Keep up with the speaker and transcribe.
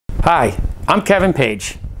Hi, I'm Kevin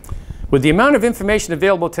Page. With the amount of information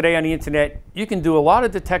available today on the internet, you can do a lot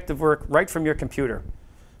of detective work right from your computer.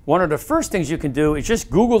 One of the first things you can do is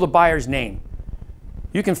just Google the buyer's name.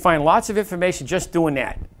 You can find lots of information just doing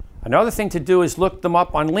that. Another thing to do is look them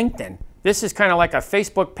up on LinkedIn. This is kind of like a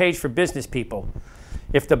Facebook page for business people.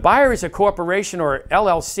 If the buyer is a corporation or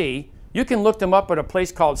LLC, you can look them up at a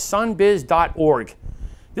place called sunbiz.org.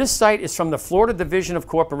 This site is from the Florida Division of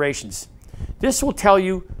Corporations. This will tell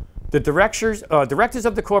you the directors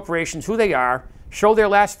of the corporations, who they are, show their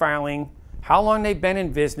last filing, how long they've been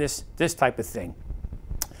in business, this type of thing.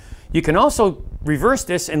 You can also reverse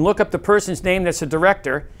this and look up the person's name that's a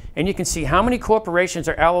director, and you can see how many corporations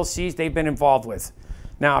or LLCs they've been involved with.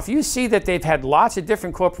 Now, if you see that they've had lots of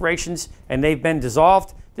different corporations and they've been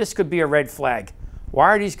dissolved, this could be a red flag. Why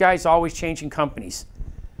are these guys always changing companies?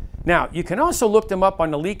 Now, you can also look them up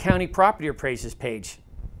on the Lee County Property Appraisers page.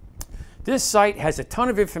 This site has a ton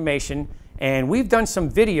of information, and we've done some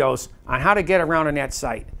videos on how to get around on that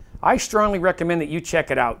site. I strongly recommend that you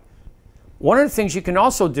check it out. One of the things you can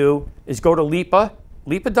also do is go to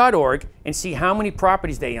LIPA.org, and see how many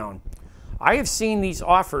properties they own. I have seen these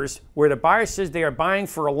offers where the buyer says they are buying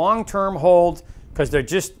for a long-term hold because they're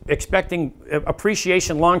just expecting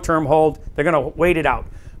appreciation long-term hold. They're going to wait it out.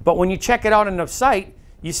 But when you check it out on the site,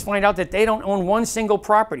 you find out that they don't own one single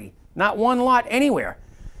property, not one lot anywhere.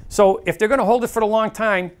 So if they're going to hold it for a long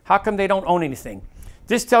time, how come they don't own anything?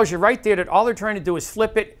 This tells you right there that all they're trying to do is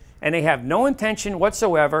flip it, and they have no intention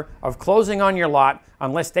whatsoever of closing on your lot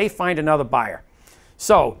unless they find another buyer.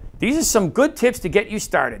 So these are some good tips to get you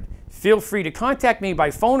started. Feel free to contact me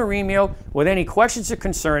by phone or email with any questions or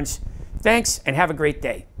concerns. Thanks, and have a great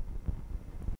day.